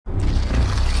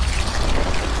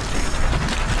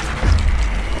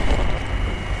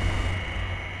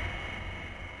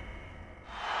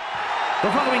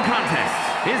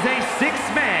is a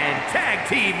six-man tag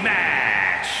team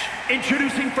match.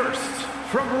 Introducing first,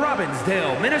 from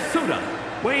Robbinsdale, Minnesota,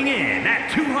 weighing in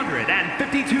at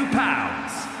 252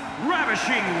 pounds,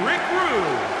 Ravishing Rick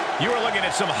Rude. You are looking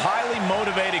at some highly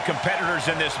motivated competitors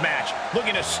in this match,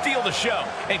 looking to steal the show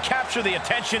and capture the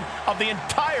attention of the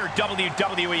entire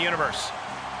WWE Universe.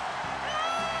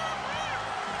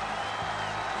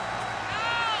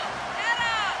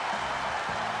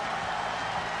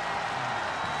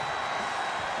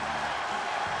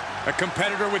 A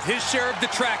competitor with his share of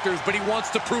detractors, but he wants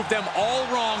to prove them all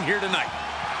wrong here tonight.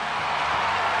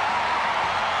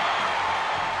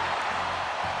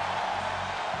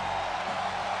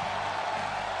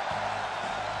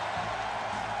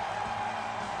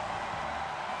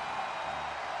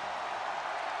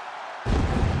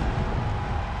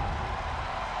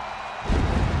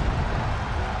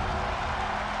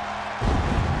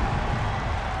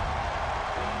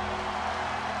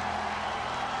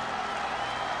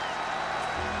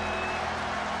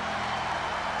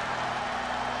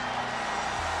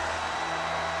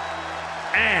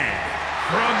 And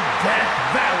from Death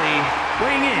Valley,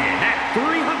 weighing in at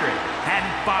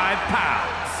 305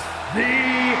 pounds, the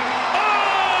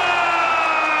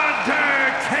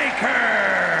Undertaker!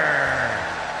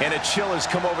 And a chill has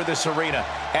come over this arena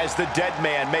as the dead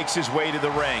man makes his way to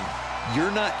the ring.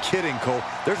 You're not kidding, Cole.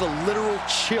 There's a literal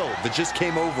chill that just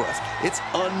came over us. It's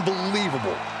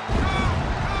unbelievable.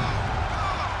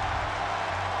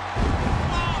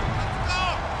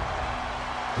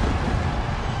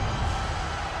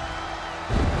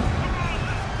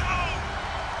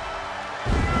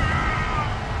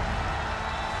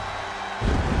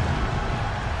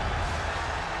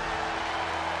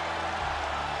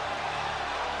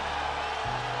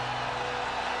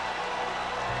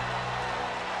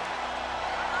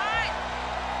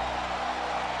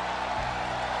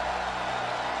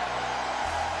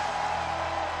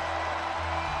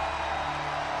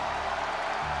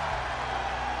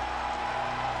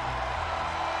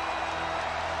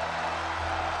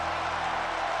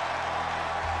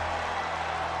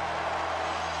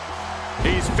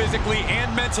 He's physically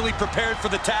and mentally prepared for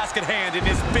the task at hand in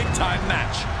his big-time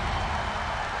match.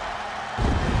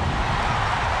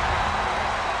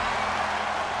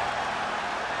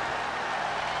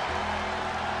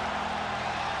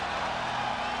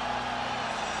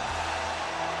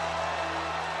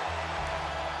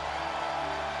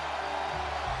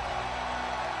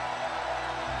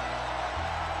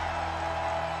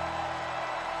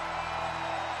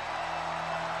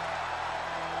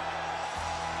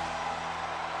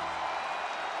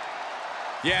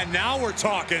 Yeah, now we're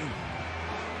talking.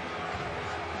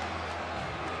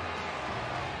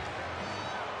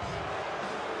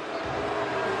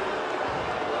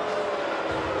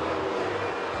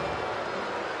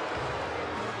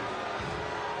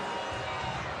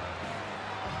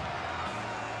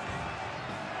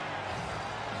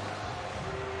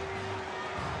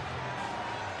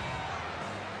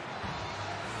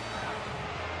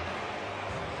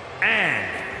 And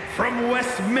from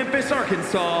West Memphis,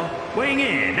 Arkansas, weighing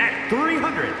in at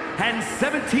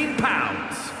 317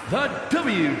 pounds, the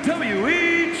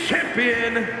WWE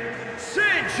Champion,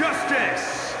 Sid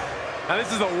Justice. Now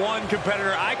this is the one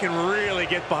competitor I can really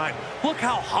get behind. Look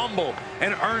how humble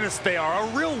and earnest they are. A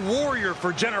real warrior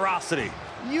for generosity.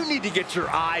 You need to get your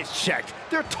eyes checked.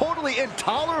 They're totally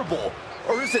intolerable.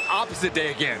 Or is it opposite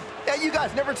day again? Yeah, you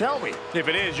guys never tell me. If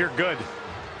it is, you're good.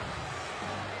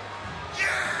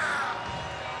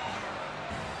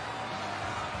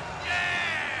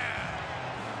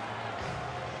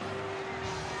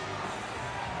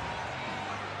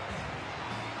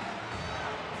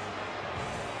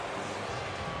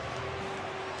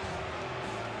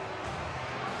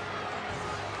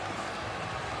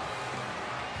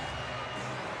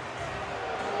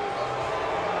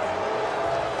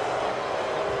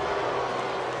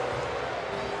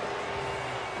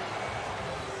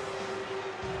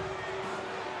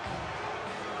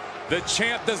 The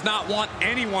champ does not want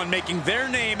anyone making their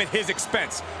name at his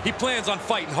expense. He plans on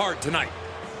fighting hard tonight.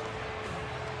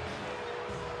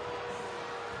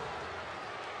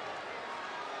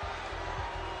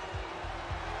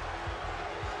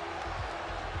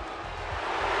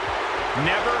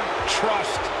 Never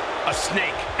trust a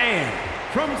snake. And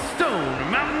from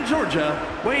Stone Mountain,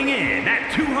 Georgia, weighing in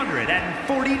at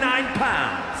 249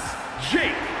 pounds,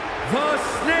 Jake the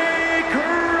Snake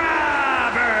Roberts.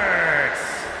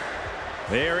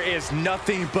 There is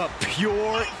nothing but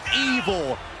pure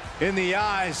evil in the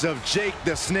eyes of Jake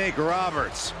the Snake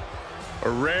Roberts. A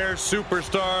rare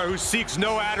superstar who seeks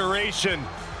no adoration,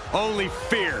 only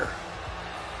fear.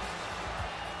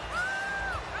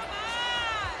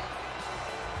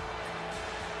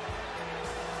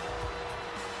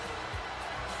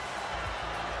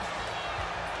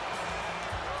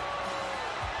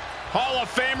 Hall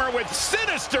of Famer with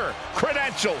sinister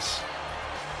credentials.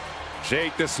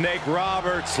 Jake the Snake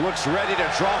Roberts looks ready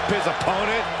to drop his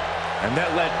opponent, and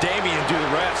then let Damian do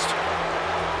the rest.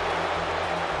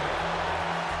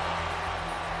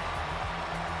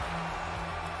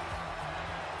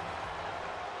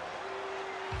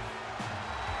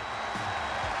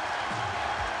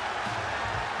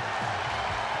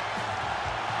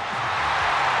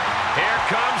 Here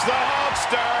comes the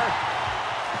Hulkster.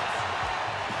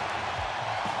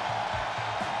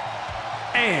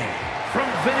 And from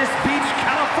Venice Beach,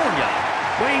 California,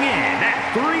 weighing in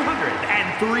at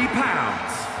 303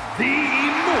 pounds, the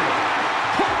Immortal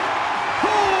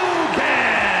Hogan!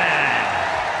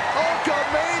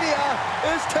 Hulkamania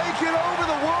is taking over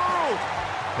the world!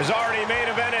 Has already main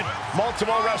evented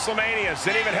multiple WrestleManias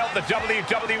and even held the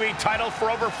WWE title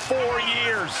for over 4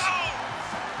 years.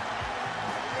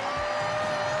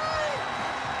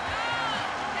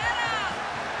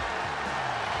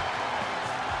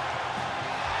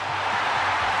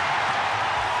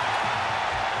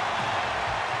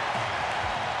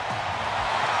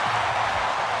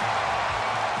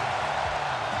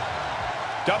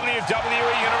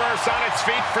 WWE Universe on its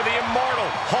feet for the Immortal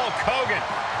Hulk Hogan.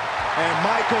 And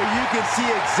Michael, you can see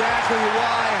exactly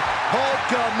why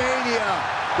Hulkamania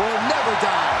will never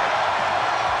die.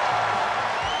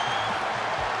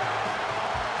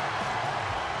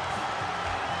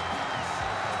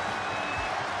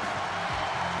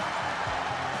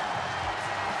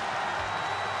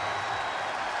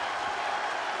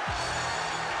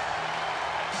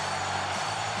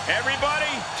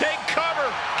 Everybody, take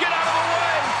cover. Get out of the way.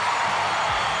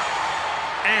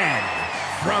 And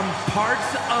from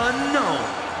parts unknown,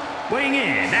 weighing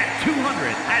in at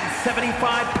 275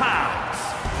 pounds,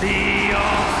 the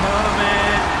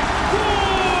Ultimate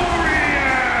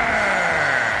Warrior!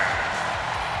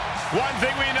 One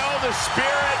thing we know, the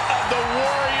spirit of the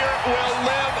Warrior will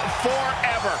live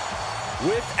forever.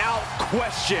 Without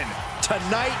question,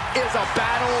 tonight is a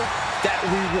battle that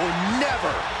we will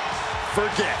never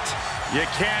forget. You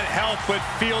can't help but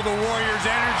feel the Warrior's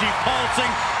energy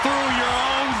pulsing through your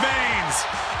own veins.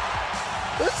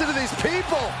 Listen to these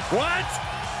people. What?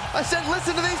 I said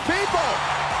listen to these people.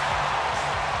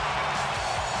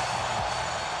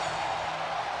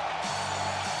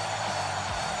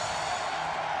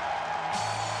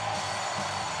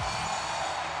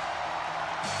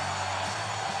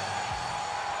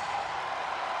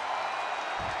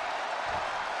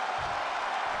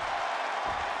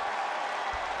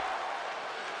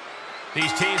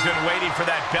 These teams have been waiting for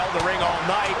that bell to ring all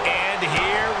night, and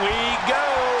here we go.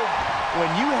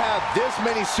 When you have this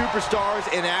many superstars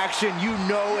in action, you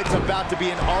know it's about to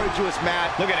be an arduous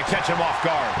match. Looking to catch him off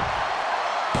guard.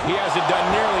 He hasn't done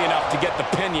nearly enough to get the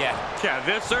pin yet. Yeah,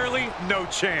 this early, no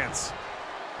chance.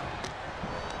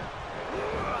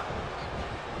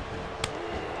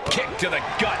 Kick to the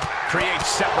gut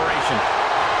creates separation.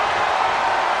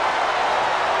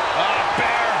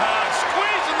 Bear hug,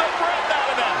 squeezing the breath out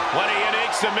of them. What a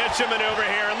unique submission maneuver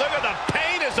here, and look at the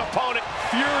pain his opponent.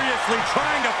 Furiously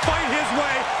trying to fight his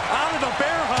way out of the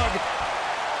bear hug.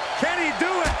 Can he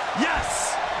do it?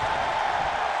 Yes!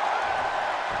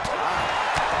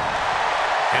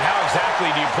 And how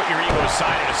exactly do you put your ego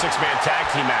aside in a six-man tag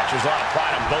team match? There's a lot of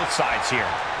pride on both sides here.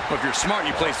 Well, if you're smart,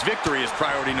 you place victory as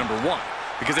priority number one.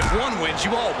 Because if one wins,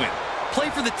 you all win. Play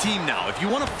for the team now. If you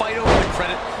want to fight over the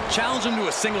credit, challenge them to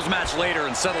a singles match later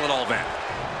and settle it all then.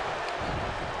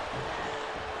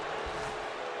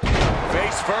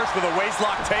 Face first with a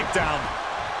waistlock takedown.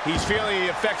 He's feeling the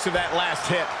effects of that last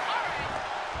hit.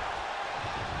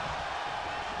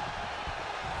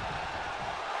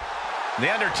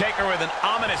 The Undertaker with an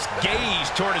ominous gaze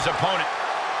toward his opponent.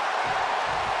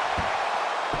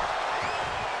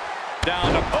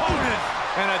 Down opponent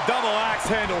and a double axe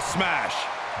handle smash.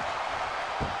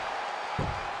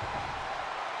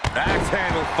 Axe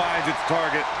handle finds its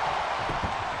target.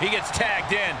 He gets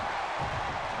tagged in.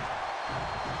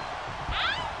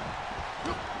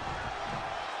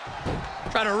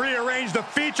 Trying to rearrange the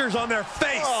features on their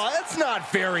face. Oh, that's not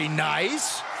very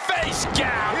nice. Face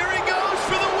gap. Here he goes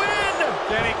for the win.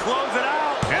 Can he close it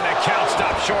out? And the count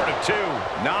stopped short of 2.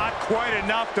 Not quite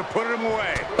enough to put him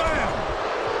away. Bam!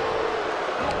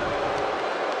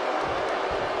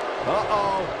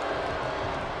 Uh-oh.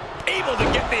 Able to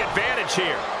get the advantage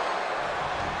here.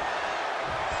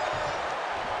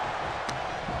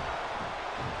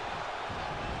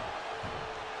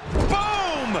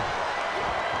 Boom!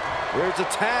 Here's a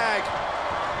tag.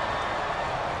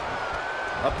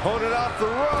 Opponent off the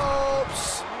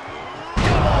ropes.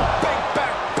 Double big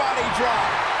back body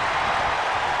drop.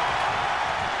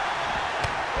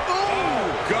 Oh,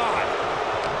 God.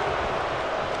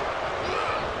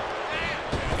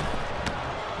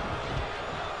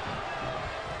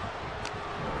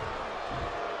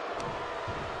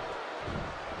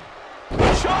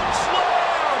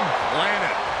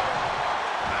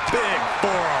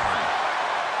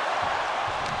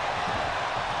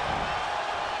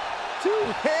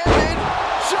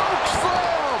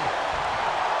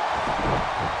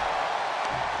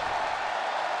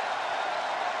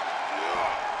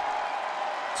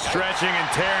 Stretching and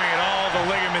tearing at all the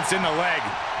ligaments in the leg.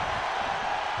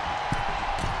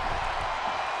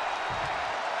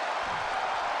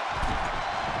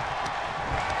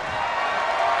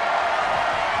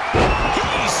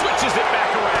 He switches it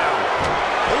back around.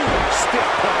 Oh, stiff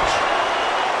punch.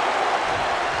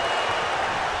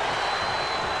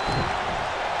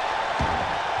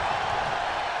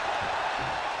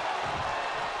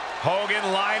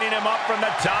 Hogan lining him up from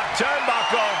the top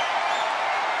turnbuckle.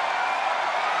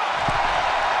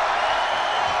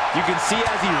 You can see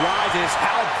as he rises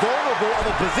how vulnerable of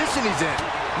a position he's in.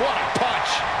 What a punch.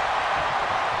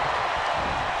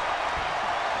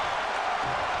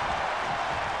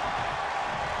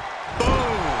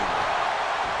 Boom.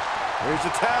 Here's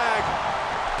the tag.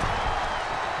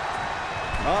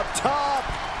 Up top.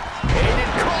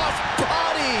 Aided cross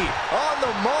body on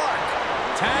the mark.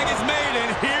 Tag is made,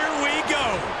 and here we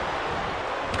go.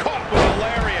 Caught with a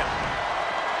lariat.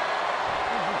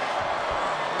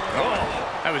 Oh,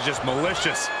 that was just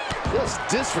malicious. Just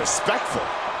disrespectful.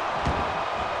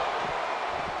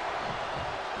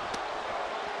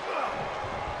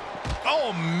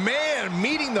 Oh, man,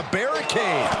 meeting the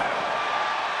barricade.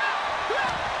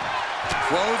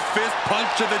 Closed fist punch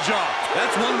to the jaw.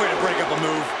 That's one way to break up a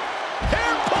move.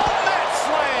 Hairpin mat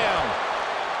slam.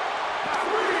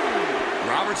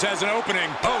 Roberts has an opening.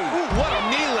 Oh, Ooh, what a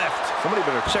knee lift. Somebody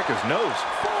better check his nose.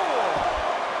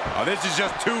 oh, this is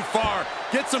just too far.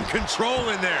 Get some control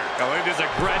in there. Oh, look at this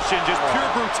aggression, just pure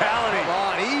brutality. Come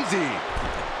on, easy.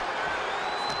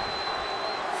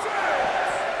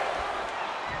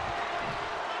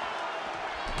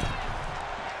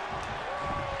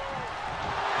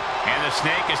 And the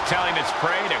Snake is telling its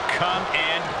prey to come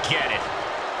and get it.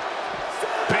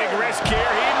 Big risk here.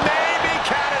 He may be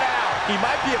counted out. He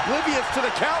might be oblivious to the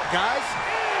count, guys.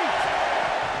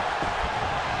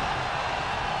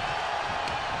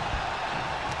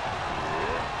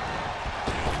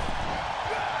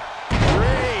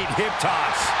 Great hip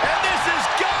toss. And this has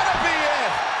got to be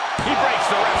it. He breaks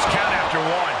the ref's count after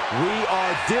one. We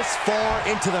are this far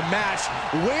into the match.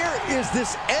 Where is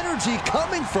this energy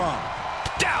coming from?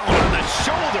 Down on the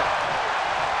shoulder.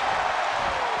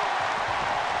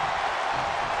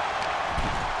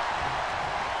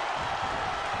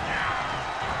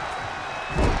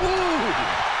 Ooh.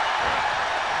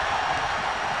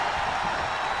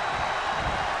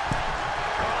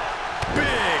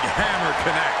 Big hammer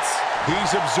connects.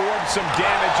 He's absorbed some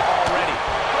damage already.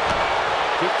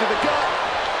 Kick to the gut.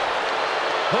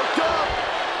 Hooked up.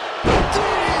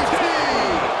 DDT.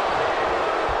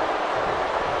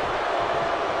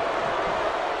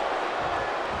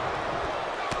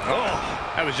 Oh,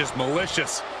 that was just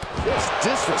malicious. Just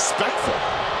disrespectful.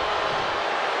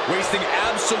 Wasting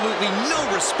absolutely no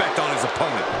respect on his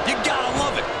opponent. You gotta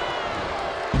love it.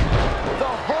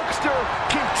 The Hulkster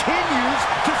continues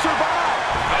to survive.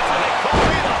 That's what they call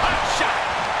me, the hot shot.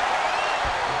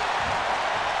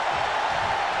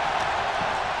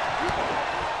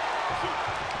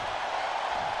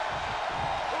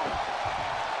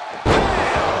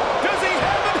 Does he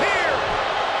have him here?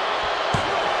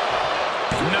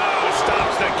 No,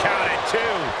 stops the count at 2.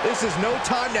 This is no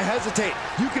time to hesitate.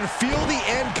 You can feel the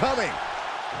end coming.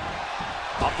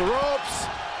 Off the ropes.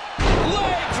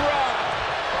 Leg drop.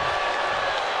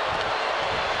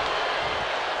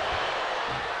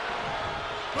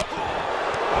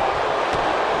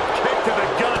 Kick to the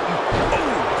gut.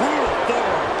 Ooh, brutal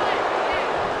form.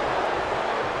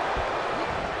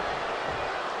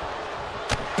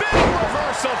 Big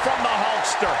reversal from the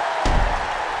Hulkster.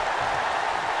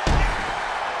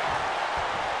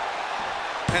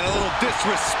 And a little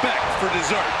disrespect for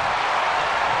dessert.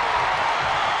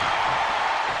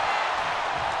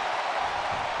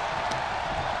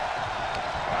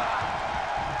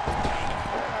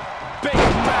 Big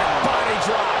back body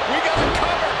drop. We got him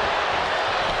covered.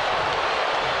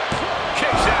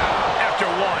 Kicks out after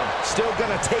 1. Still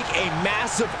gonna take a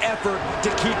massive effort to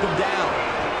keep him down.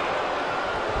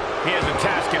 He has a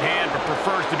task at hand, but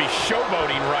prefers to be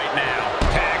showboating right now.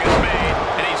 Tag is made,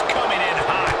 and he's coming in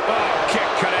hot. Oh, kick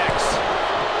connects.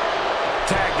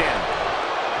 Tagged in.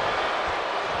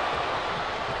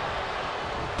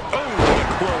 Oh, what a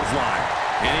clothesline.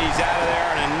 And he's out of there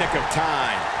in a nick of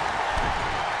time.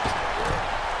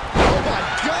 Oh my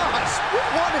gosh, with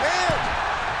one hand.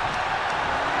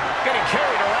 Getting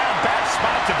carried around, bad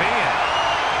spot to be in.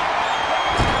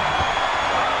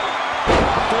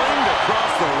 Flamed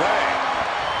across the way.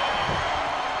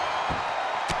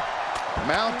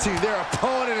 Mounting their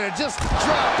opponent and just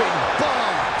dropping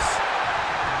bombs.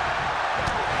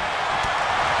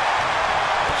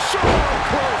 Short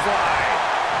clothesline.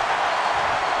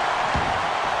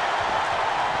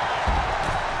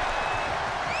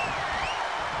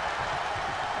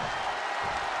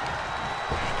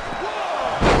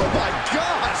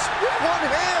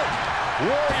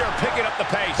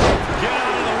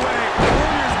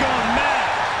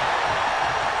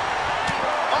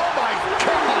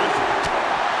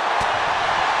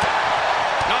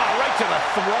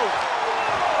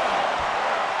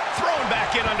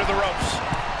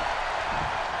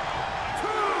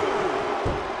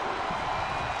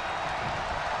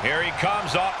 Here he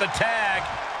comes off the tag.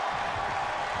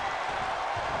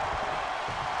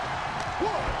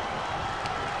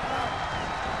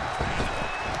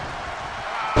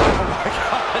 Oh my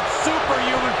God,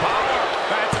 superhuman power.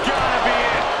 That's gotta be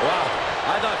it. Wow,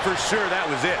 I thought for sure that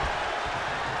was it.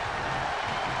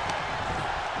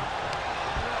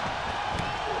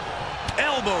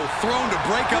 Elbow thrown to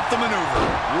break up the maneuver.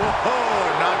 Whoa,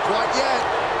 not quite yet.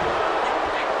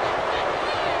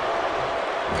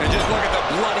 And just look at the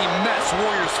bloody mess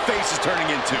Warrior's face is turning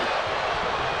into.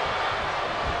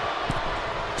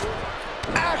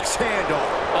 Axe handle.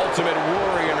 Ultimate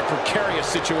Warrior in a precarious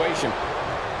situation.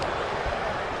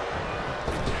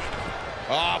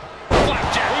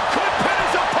 Flapjack. He could pin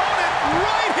his opponent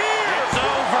right here. It's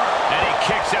over. And he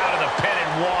kicks out of the pin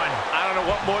and one. I don't know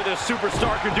what more this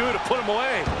superstar can do to put him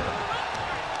away.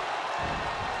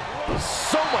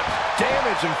 So much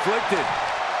damage inflicted.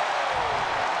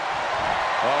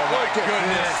 Oh my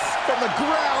goodness. From the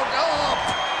ground up.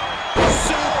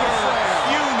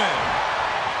 Superhuman.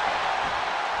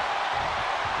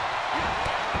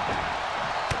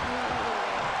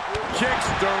 Kicks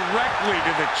directly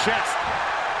to the chest.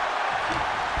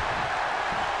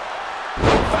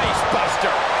 Face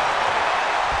buster.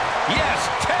 Yes,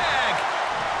 tag.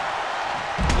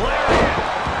 Lariat.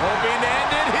 Hoping to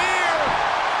end it here.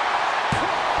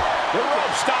 The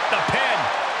rope stopped the pin.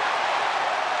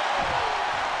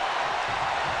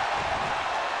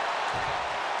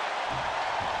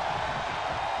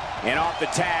 And off the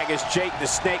tag is Jake the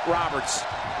Snake Roberts.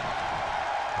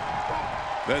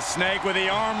 The Snake with the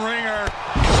arm wringer.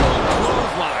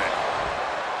 Clothesline.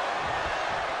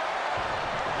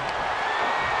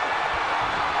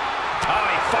 Oh,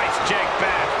 he fights Jake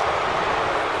back.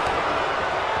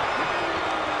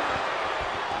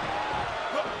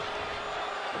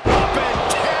 Up and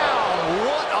down.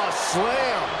 What a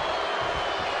slam.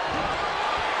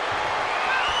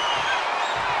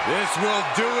 This will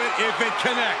do it if it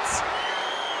connects.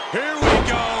 Here we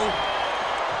go.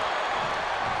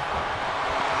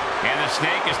 And the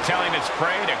Snake is telling its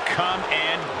prey to come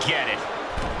and get it.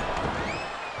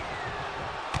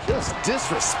 Just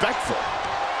disrespectful.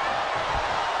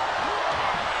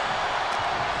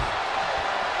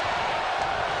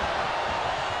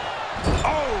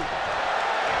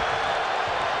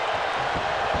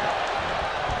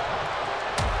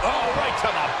 Oh, right to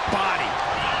the body.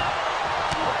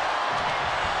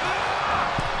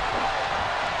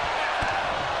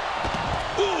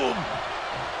 Boom.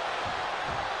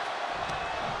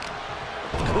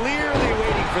 Clearly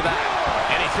waiting for that.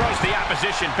 And he throws the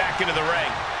opposition back into the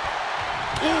ring.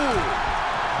 Ooh.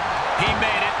 He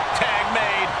made it. Tag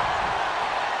made.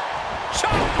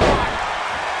 Chop block.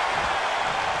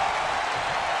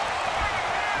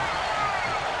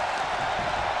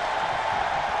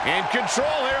 In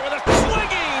control here with a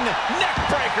swinging neck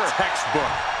breaker.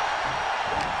 Textbook.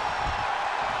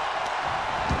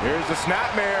 Here's the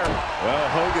snapmare. Well,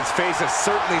 Hogan's face has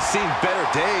certainly seen better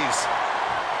days.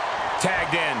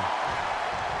 Tagged in.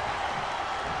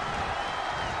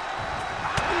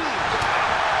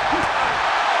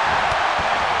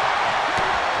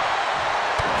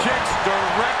 Kicks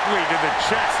directly to the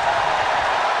chest.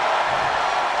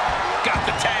 Got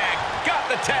the tag. Got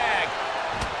the tag.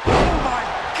 Oh my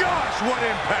gosh, what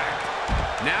impact.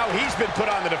 Now he's been put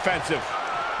on the defensive.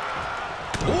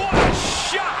 What a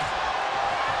shot.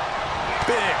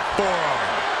 Big forearm.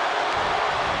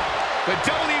 The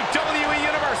WWE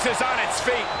Universe is on its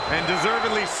feet. And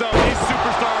deservedly so. These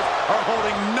superstars are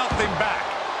holding nothing back.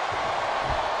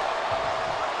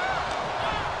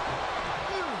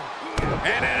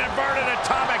 And an inverted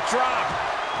atomic drop.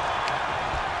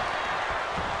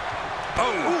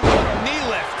 Oh, what a knee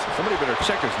lift. Somebody better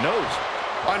check his nose.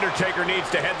 Undertaker needs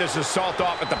to head this assault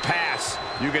off at the pass.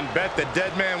 You can bet the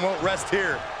dead man won't rest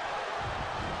here.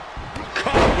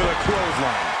 Caught with a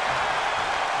clothesline.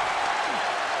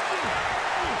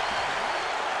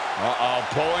 Uh-oh,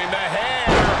 pulling the hair.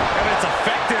 And it's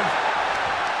effective.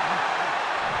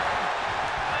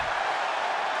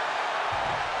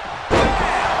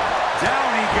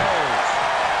 Down he goes.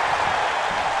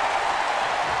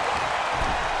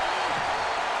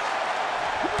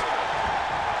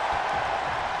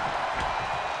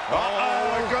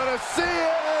 Uh-oh, we're gonna see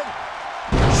it.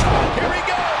 Here he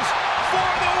goes for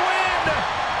the win.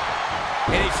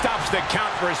 And he stops the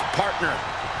count for his partner.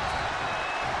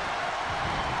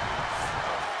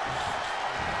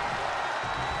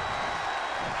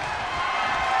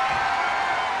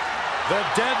 The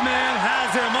dead man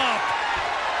has him up.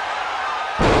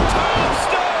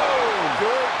 Tombstone.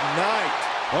 Good night.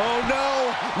 Oh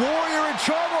no, Warrior in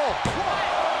trouble.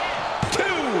 2,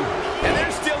 and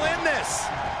they're still in this.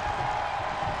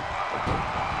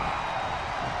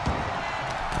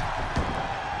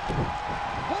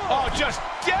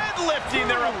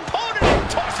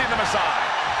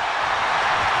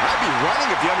 running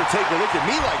if the Undertaker looked at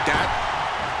me like that.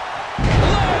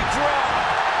 Leg drop.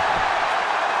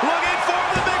 Looking for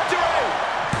the victory.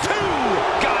 2.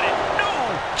 Got it. No,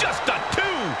 just a 2.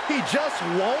 He just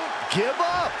won't give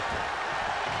up.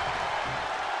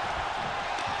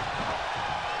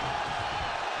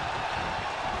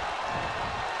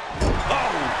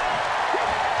 Oh.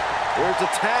 There's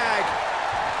a tag.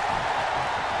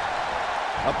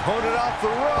 Opponent off the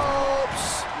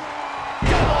ropes.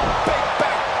 Come on, big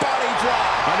back body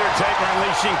drop. Undertaker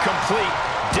unleashing complete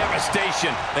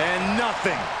devastation. And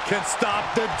nothing can stop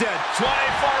the dead.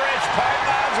 24-inch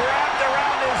pythons wrapped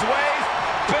around his waist.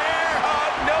 Bear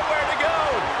hug, nowhere to go.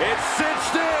 It's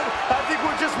cinched in. I think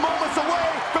we're just moments away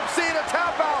from seeing a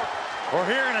tap out. Or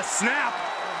hearing a snap.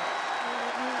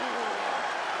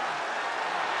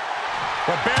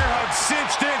 The bear hug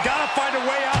cinched in. Gotta find a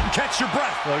way out and catch your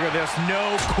breath. Look at this,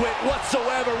 no quit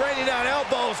whatsoever. Raining down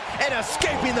elbows and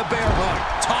escaping the bear hug.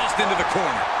 Tossed into the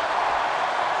corner.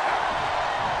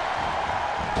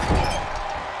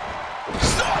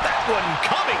 Saw that one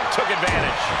coming. Took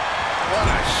advantage. What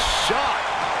a shot.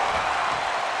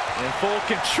 In full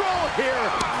control here.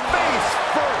 Face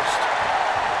first.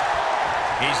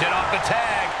 He's hit off the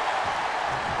tag.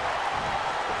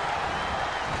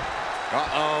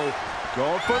 Uh-oh.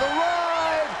 Going for the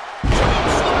ride.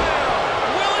 Slam.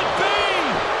 Will it be?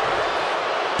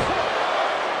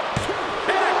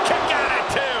 And a kick out at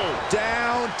 2.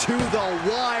 Down to the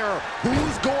wire.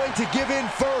 Who's going to give in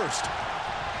first?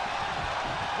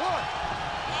 1,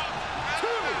 2.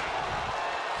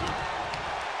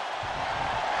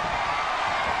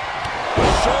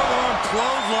 Short arm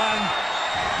clothesline.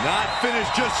 Not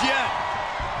finished just yet.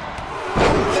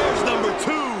 There's number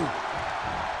 2.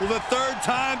 Will the third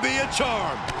time be a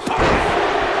charm?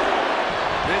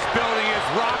 This building is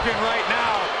rocking right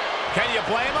now. Can you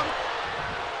blame him?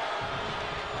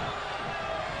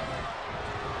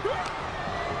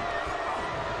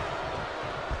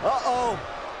 Uh-oh.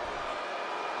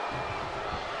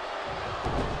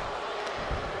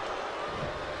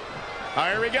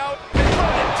 Here we go.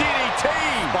 DDT.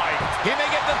 He may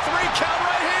get the 3 count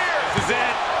right here. This is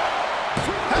it.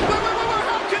 Hey, wait.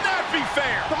 How can that be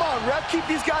fair? Come on, ref. Keep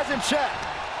these guys in check.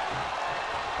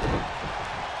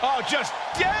 Oh, just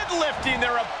deadlifting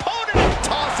their opponent.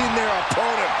 Tossing their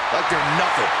opponent like they're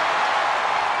nothing.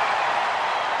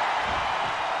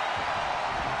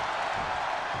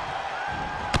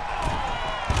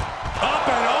 Up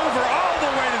and over, all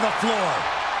the way to the floor.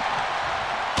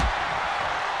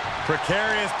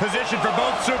 Precarious position for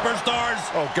both superstars.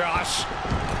 Oh, gosh.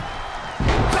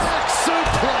 Back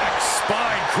suplex.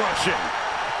 Spine crushing.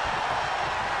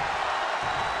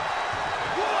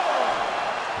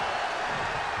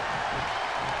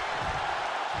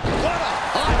 What a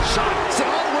hot shot. Sent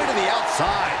all the way to the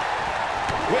outside.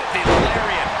 With the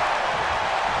lariat.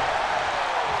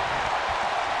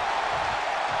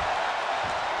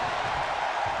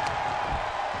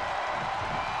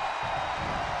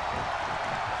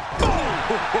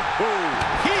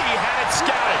 He had it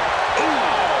scouted. Ooh,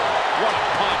 what a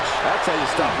punch. That's how you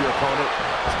stop your opponent.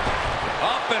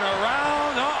 Up and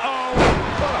around. Uh-oh.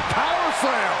 What a power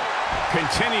slam.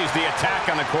 Continues the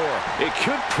attack on the core. It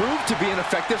could prove to be an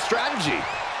effective strategy.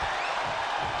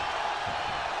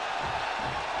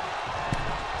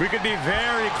 We could be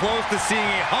very close to seeing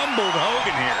a humbled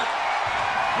Hogan here.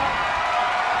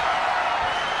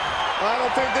 I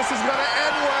don't think this is going to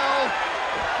end well.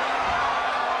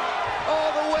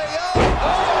 All the way up.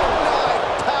 Oh,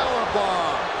 nice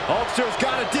powerbomb. Hulkster's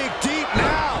got to dig deep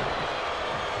now.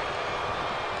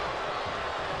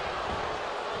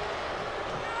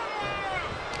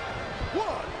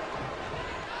 One,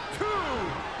 two.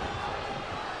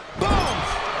 Boom.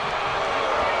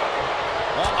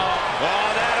 Uh-oh. Oh,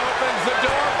 that opens the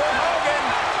door for Hogan.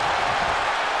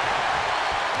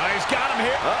 Oh, he's got him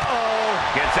here.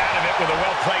 Uh-oh. Gets out of it with a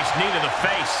well-placed knee to the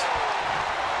face.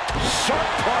 Sharp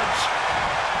punch.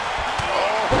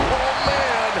 Oh,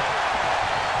 man.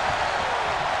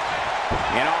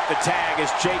 And off the tag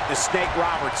is Jake the Snake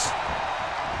Roberts.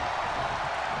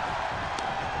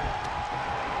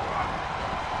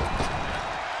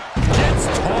 Gets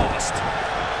tossed.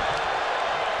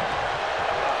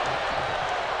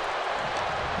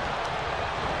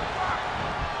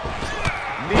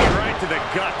 Knee right to the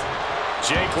gut.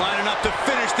 Jake lining up to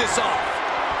finish this off.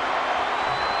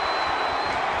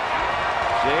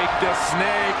 Jake the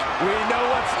Snake. We know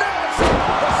what's next.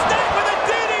 The Snake with a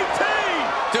DDT.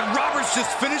 Did Roberts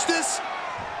just finish this?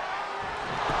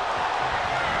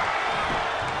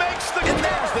 Makes the and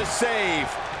there's the save.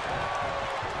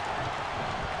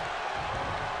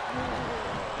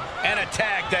 And a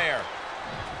tag there.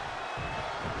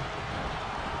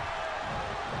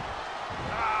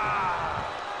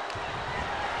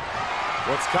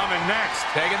 What's coming next?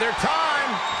 Taking their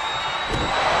time.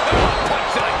 Oh,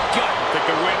 punch to the gut. Took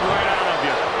the wind right out of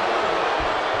you.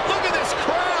 Look at this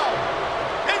crowd.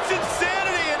 It's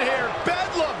insanity in here.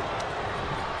 Bedlam.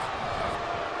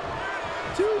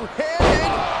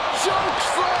 Two-handed choke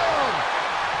slam.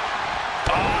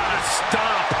 Ah,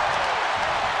 stomp.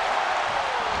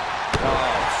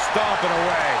 Oh, stomping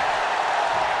away.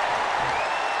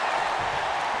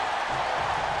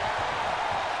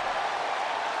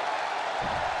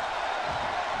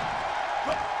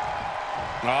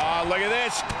 Oh, look at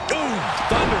this. Ooh,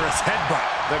 thunderous headbutt.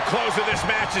 The close of this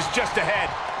match is just ahead.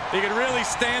 He can really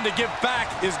stand to give back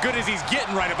as good as he's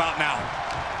getting right about now.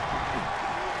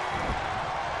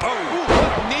 Oh,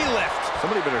 what a knee lift.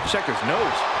 Somebody better check his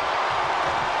nose.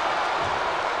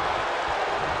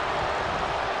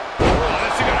 Oh,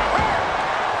 this is gonna hurt.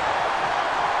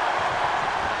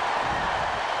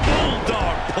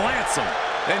 Bulldog plants him.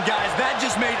 And guys, that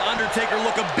just made Undertaker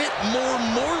look a bit more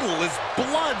mortal as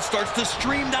blood starts to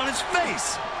stream down his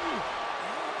face.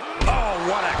 Oh,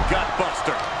 what a gut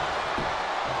buster.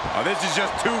 Oh, this is just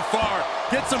too far.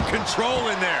 Get some control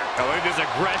in there. Oh, look at this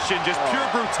aggression, just pure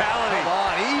brutality. Come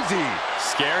on, easy.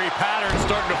 Scary pattern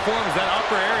starting to form as that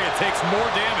upper area takes more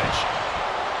damage.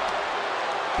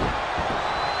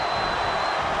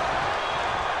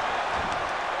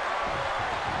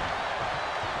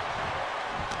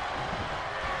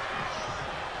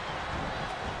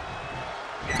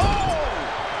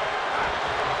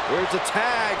 Where's the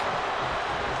tag?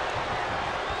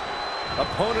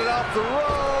 Opponent off the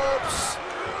ropes.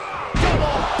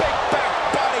 Double big back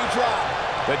body drop.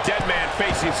 The dead man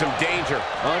facing some danger.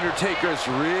 Undertaker's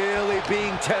really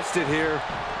being tested here.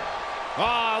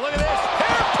 Oh, look at this.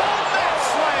 Hairpin mat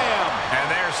slam.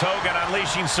 And there's Hogan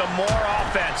unleashing some more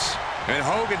offense. And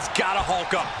Hogan's got to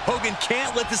hulk up. Hogan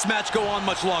can't let this match go on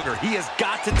much longer. He has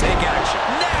got to take action.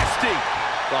 Nasty.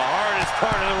 The hardest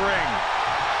part of the ring.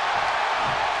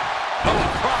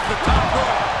 Across the top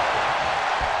rope.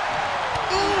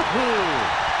 Ooh.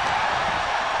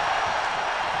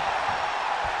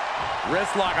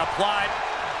 Wrist lock applied.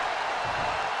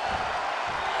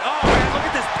 Oh, man, look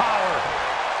at this power.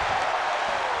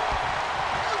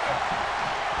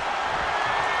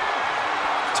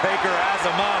 Taker has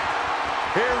him up.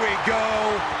 Here we go.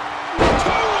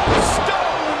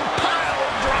 Tombstone pile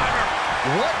driver.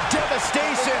 What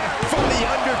devastation from The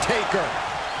Undertaker.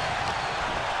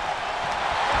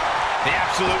 The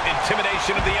absolute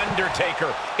intimidation of The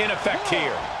Undertaker in effect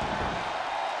here.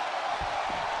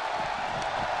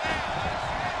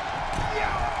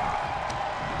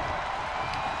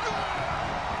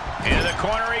 Into the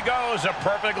corner he goes, a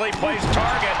perfectly placed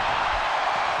target.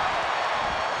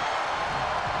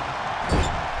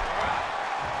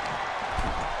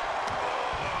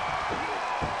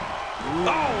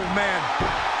 Oh, man.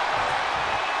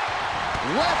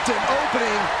 Left an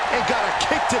opening and got a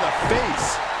kick to the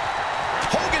face.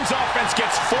 Hogan's offense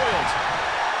gets foiled.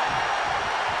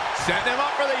 Setting him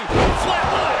up for the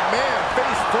Oh, man,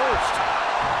 face first.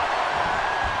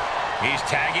 He's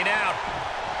tagging out.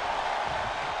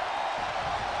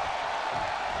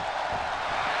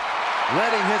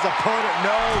 Letting his opponent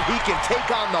know he can take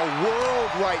on the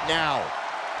world right now.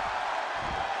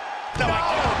 No,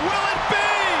 will it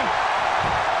be?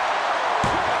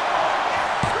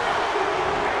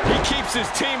 He keeps his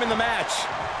team in the match.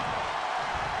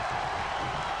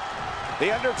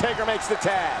 The Undertaker makes the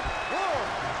tag.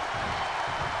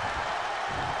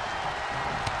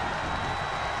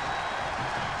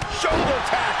 Shoulder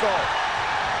tackle.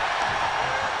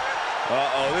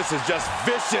 Uh-oh, this is just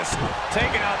vicious.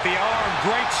 Taking out the arm,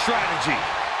 great strategy.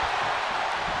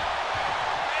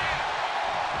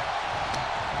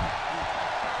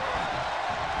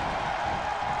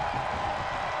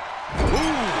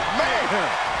 Ooh, man.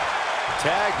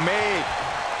 Tag made.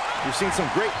 You've seen some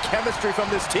great chemistry from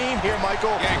this team here,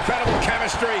 Michael. Yeah, incredible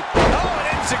chemistry. Oh, and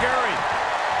enziguri.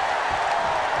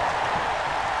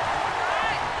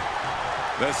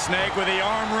 The Snake with the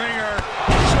arm wringer.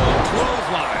 Short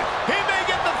clothesline. He may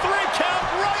get the 3 count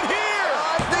right here.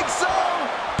 I think so.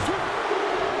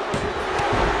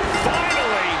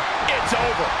 Finally, it's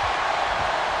over.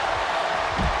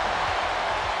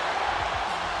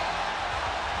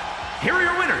 Here are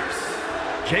your winners,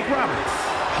 Jake Roberts,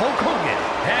 Hulk Hogan,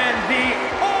 and the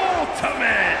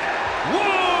Ultimate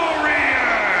Warrior!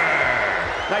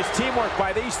 Nice teamwork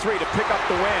by these three to pick up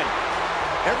the win.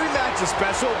 Every match is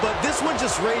special, but this one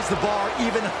just raised the bar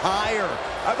even higher.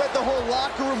 I bet the whole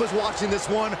locker room was watching this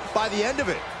one by the end of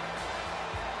it.